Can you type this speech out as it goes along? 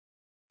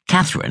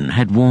Catherine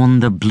had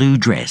worn the blue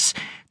dress,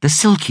 the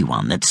silky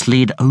one that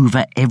slid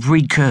over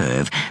every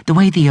curve the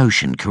way the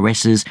ocean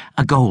caresses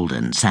a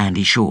golden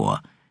sandy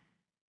shore.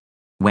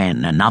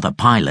 When another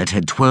pilot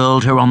had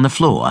twirled her on the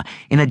floor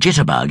in a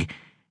jitterbug,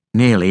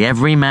 nearly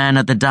every man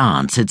at the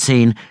dance had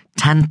seen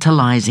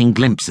tantalizing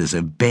glimpses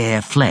of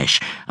bare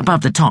flesh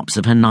above the tops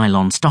of her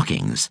nylon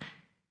stockings.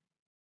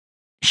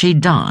 She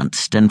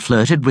danced and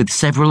flirted with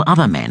several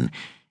other men.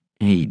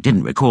 He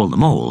didn't recall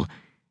them all,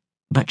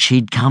 but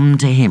she'd come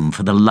to him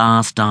for the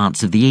last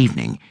dance of the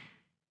evening,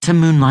 to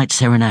Moonlight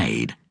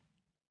Serenade.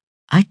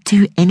 "I'd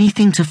do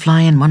anything to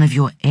fly in one of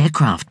your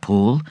aircraft,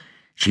 Paul,"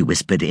 she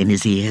whispered in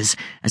his ears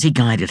as he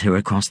guided her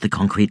across the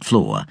concrete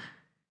floor.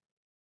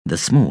 The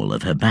small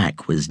of her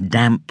back was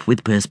damp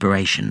with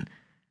perspiration.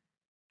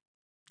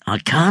 "I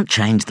can't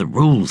change the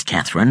rules,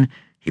 Catherine,"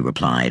 he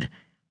replied.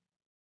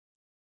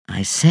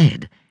 "I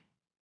said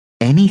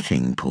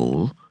anything,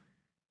 Paul."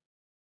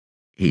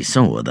 He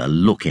saw the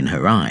look in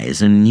her eyes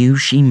and knew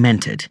she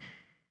meant it.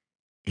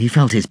 He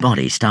felt his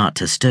body start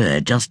to stir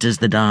just as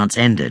the dance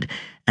ended,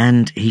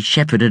 and he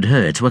shepherded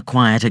her to a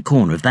quieter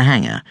corner of the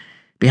hangar,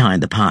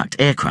 behind the parked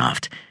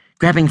aircraft,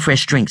 grabbing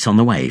fresh drinks on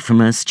the way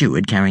from a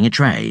steward carrying a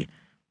tray.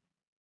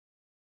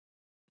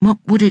 "What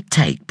would it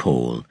take,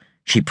 Paul?"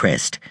 she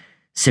pressed,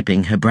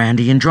 sipping her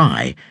brandy and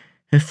dry,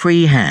 her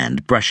free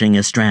hand brushing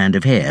a strand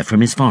of hair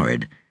from his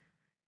forehead.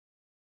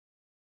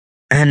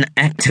 "An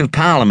Act of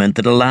Parliament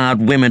that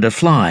allowed women to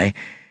fly,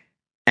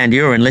 and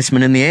your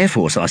enlistment in the Air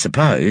Force, I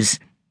suppose."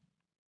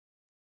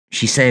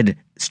 She said,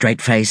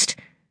 straight-faced,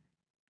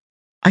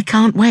 "I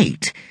can't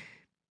wait.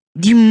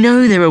 You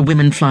know there are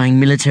women flying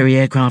military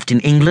aircraft in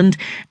England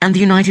and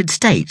the United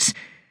States.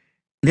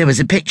 There was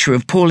a picture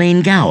of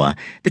Pauline Gower,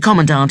 the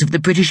Commandant of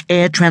the British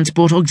Air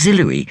Transport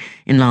Auxiliary,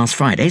 in last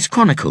Friday's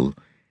Chronicle.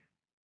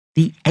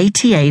 The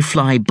ATA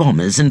fly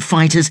bombers and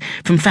fighters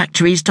from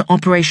factories to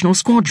operational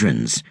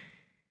squadrons."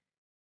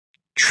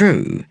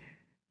 "True,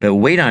 but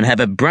we don't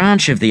have a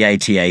branch of the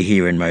ATA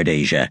here in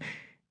Rhodesia,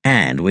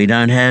 and we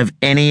don't have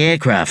any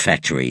aircraft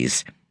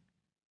factories."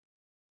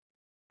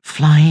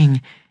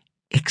 "Flying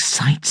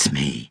excites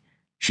me,"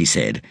 she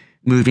said,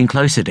 moving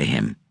closer to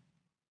him.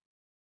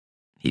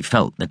 He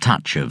felt the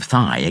touch of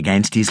thigh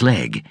against his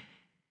leg.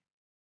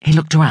 He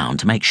looked around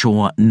to make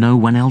sure no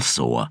one else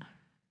saw.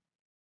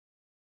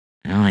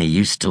 "I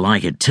used to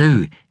like it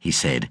too," he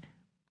said.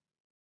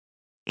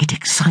 "It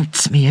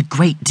excites me a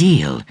great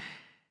deal.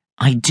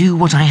 I do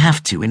what I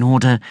have to in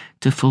order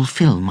to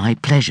fulfill my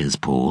pleasures,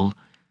 Paul."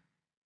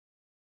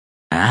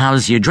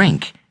 "How's your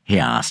drink?" he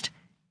asked.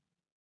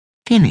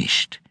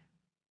 "Finished."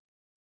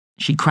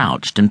 She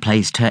crouched and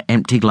placed her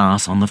empty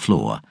glass on the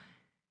floor.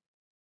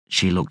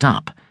 She looked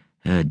up,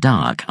 her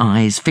dark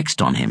eyes fixed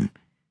on him.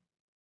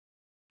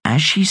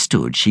 As she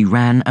stood, she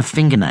ran a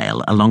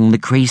fingernail along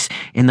the crease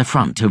in the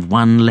front of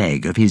one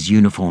leg of his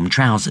uniform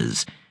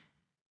trousers.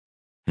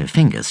 Her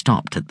finger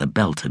stopped at the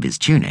belt of his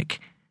tunic.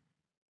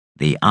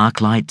 The arc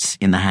lights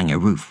in the hangar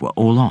roof were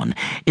all on,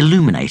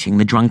 illuminating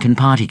the drunken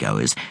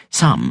partygoers,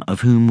 some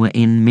of whom were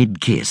in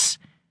mid-kiss.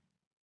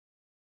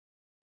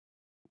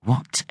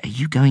 "What are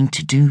you going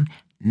to do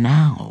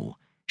now?"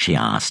 she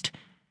asked.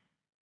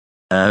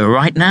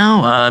 Right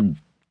now,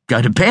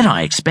 go to bed,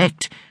 I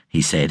expect,"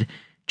 he said,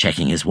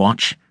 checking his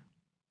watch.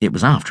 It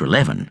was after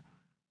 11.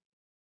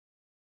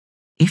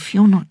 "If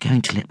you're not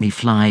going to let me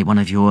fly one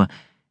of your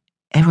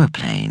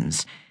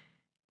aeroplanes,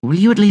 will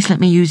you at least let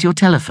me use your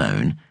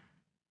telephone?"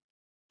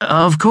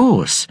 "Of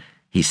course,"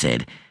 he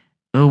said.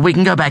 "We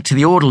can go back to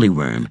the orderly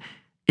room.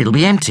 It'll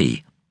be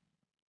empty."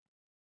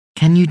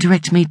 "Can you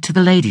direct me to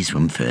the ladies'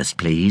 room first,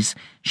 please?"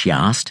 she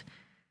asked.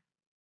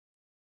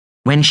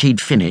 When she'd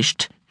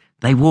finished,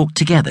 they walked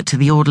together to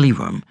the orderly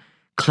room,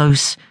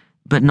 close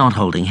but not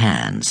holding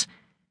hands.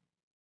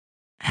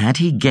 Had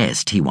he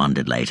guessed, he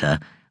wondered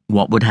later,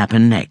 what would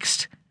happen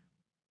next?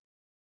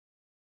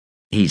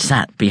 He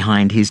sat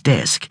behind his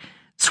desk,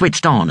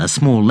 switched on a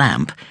small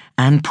lamp,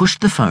 and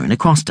pushed the phone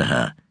across to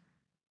her.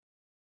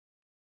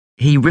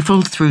 He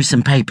riffled through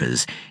some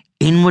papers,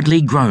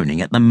 inwardly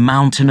groaning at the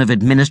mountain of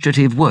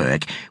administrative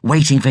work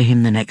waiting for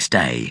him the next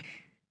day.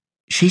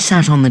 She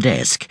sat on the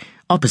desk,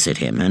 opposite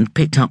him, and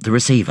picked up the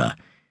receiver.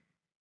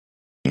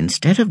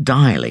 Instead of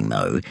dialing,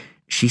 though,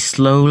 she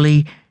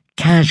slowly,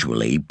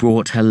 casually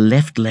brought her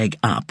left leg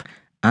up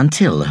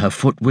until her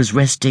foot was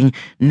resting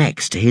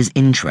next to his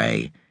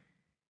in-tray.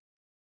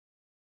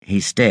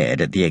 He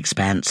stared at the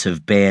expanse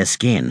of bare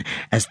skin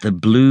as the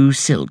blue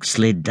silk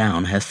slid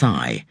down her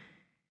thigh.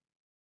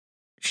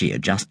 She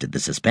adjusted the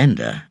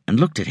suspender and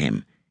looked at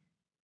him.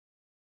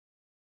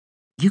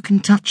 "You can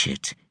touch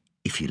it,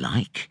 if you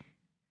like."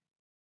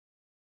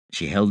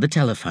 She held the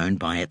telephone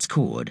by its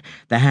cord,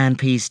 the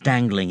handpiece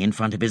dangling in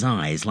front of his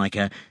eyes like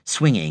a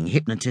swinging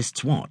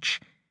hypnotist's watch.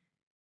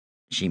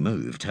 She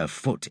moved her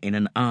foot in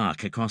an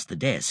arc across the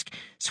desk,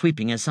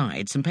 sweeping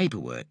aside some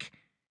paperwork.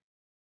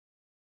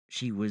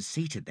 She was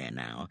seated there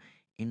now,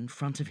 in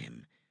front of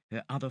him,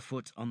 her other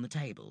foot on the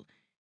table,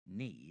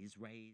 knees raised.